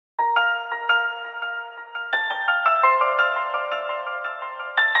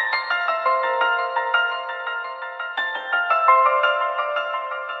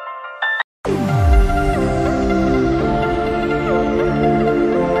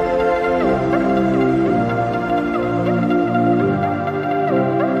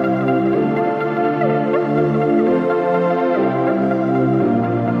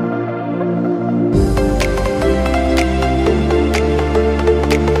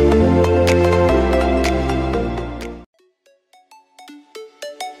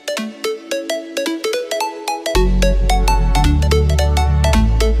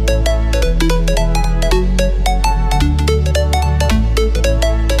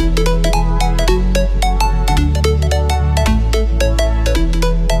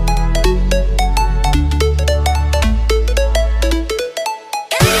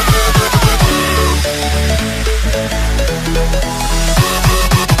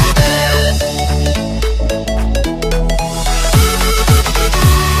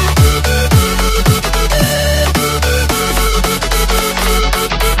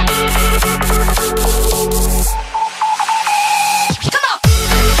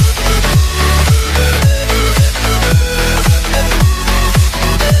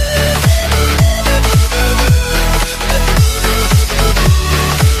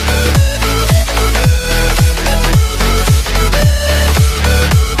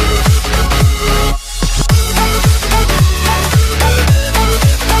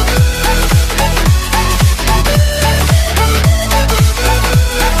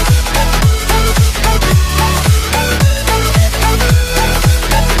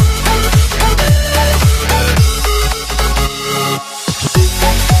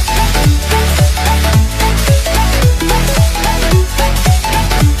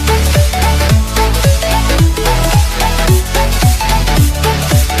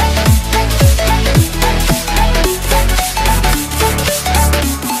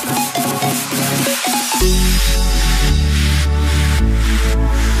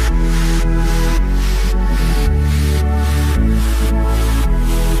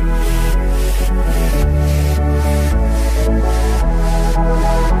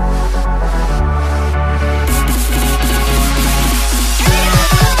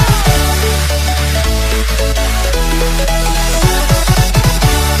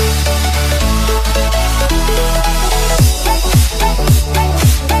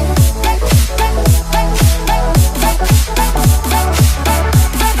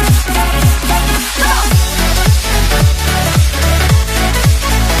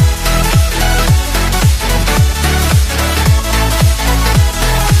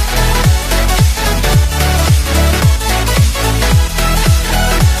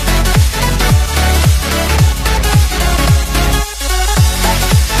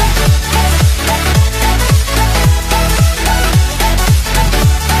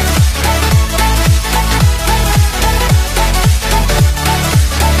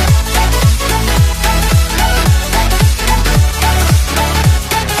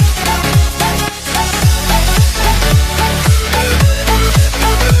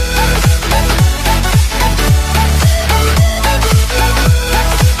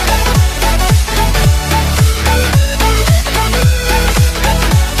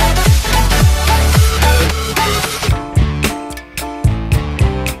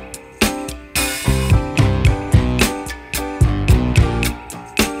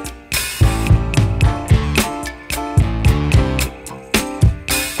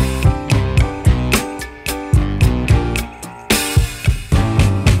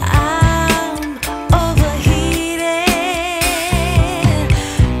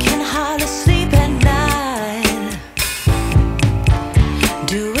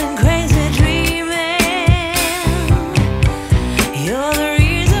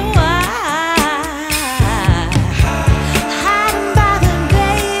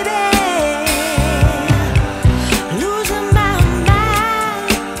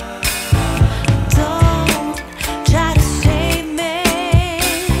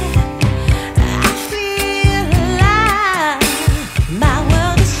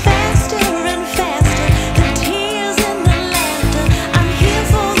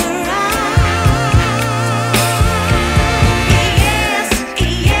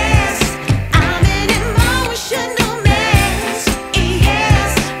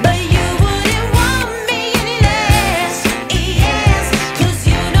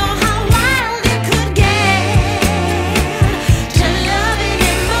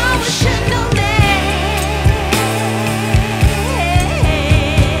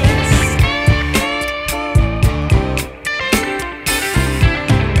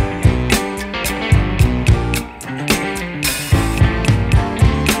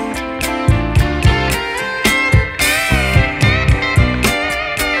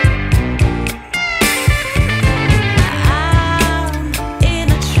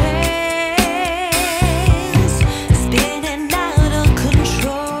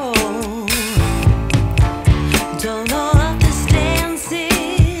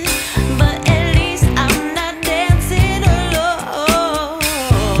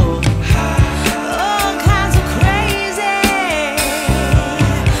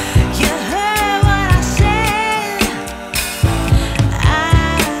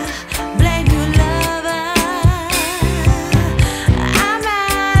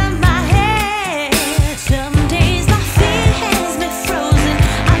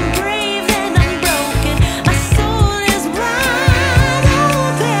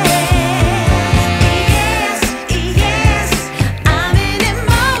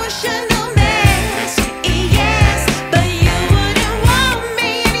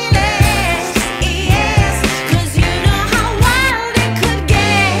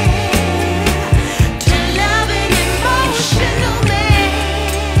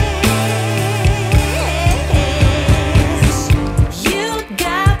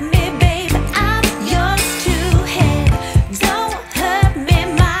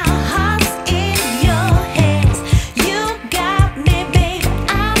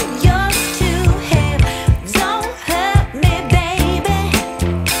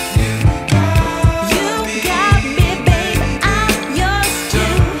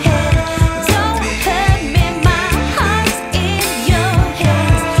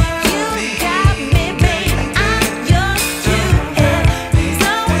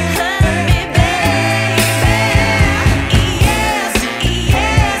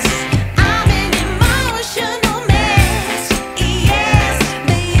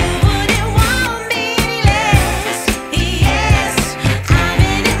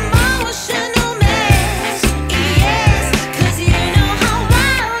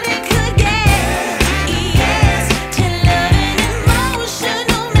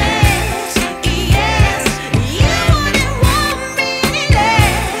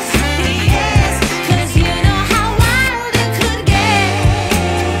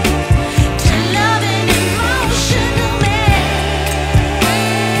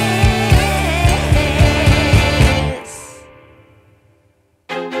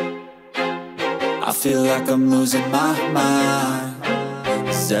I'm losing my mind.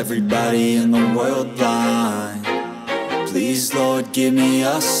 Is everybody in the world blind? Please, Lord, give me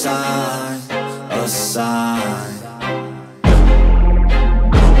a sign, a sign.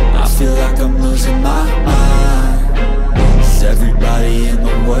 I feel like I'm losing my mind. Is everybody in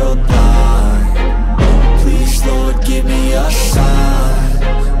the world blind? Please, Lord, give me a sign,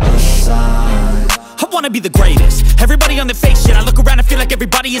 a sign. I wanna be the greatest. Everybody on the fake shit. I look around and feel like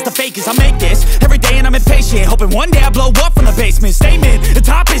everybody is the fakest. I make this every day and I'm impatient, hoping one day I blow up from the basement. Statement, the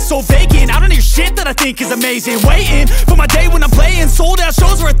top is so vacant. I don't hear shit that I think is amazing. Waiting for my day when I'm playing sold out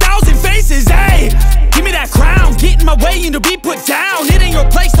shows for 1,000 faces. Hey, give me that crown, get in my way and to be put down. It ain't your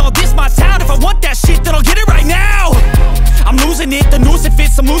place, all this my town. If I want that shit, then I'll get it right now. I'm losing it, the noose it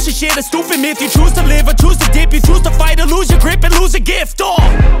fits. I'm losing shit, a stupid myth. You choose to live or choose to dip. You choose to fight or lose your grip and lose a gift.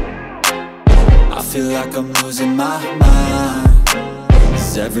 I feel like I'm losing my mind.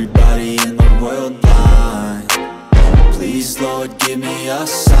 Is everybody in the world blind? Please, Lord, give me a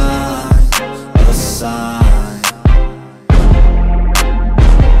sign, a sign.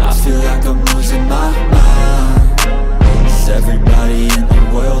 I feel like I'm losing my mind. Is everybody in the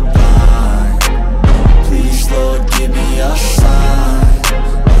world blind? Please, Lord, give me a sign,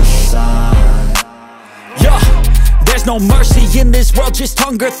 a sign. Yeah. There's no mercy in this world, just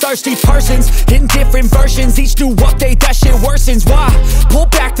hunger-thirsty persons in different versions. Each new update, that shit worsens. Why? Pull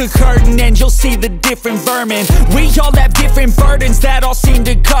back the curtain and you'll see the different vermin. We all have different burdens that all seem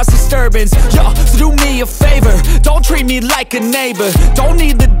to cause disturbance. Yo, so do me a favor, don't treat me like a neighbor. Don't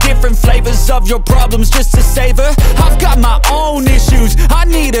need the different flavors of your problems just to savor. I've got my own issues, I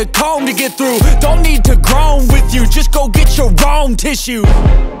need a comb to get through. Don't need to groan with you, just go get your own tissue.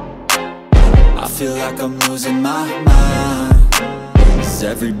 I feel like I'm losing my mind. Is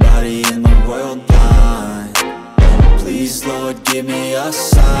everybody in the world blind? Please, Lord, give me a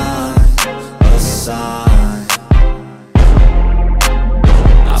sign, a sign.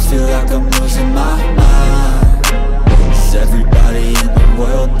 I feel like I'm losing my mind. Is everybody in the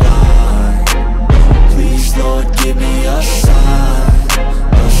world blind? Please, Lord, give me a sign,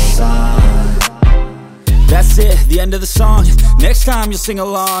 a sign. That's it, the end of the song. Next time you'll sing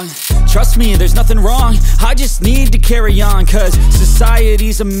along. Trust me, there's nothing wrong. I just need to carry on, cause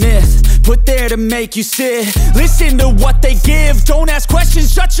society's a myth put there to make you sit. Listen to what they give. Don't ask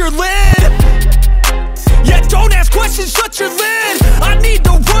questions, shut your lid. Yeah, don't ask questions, shut your lid.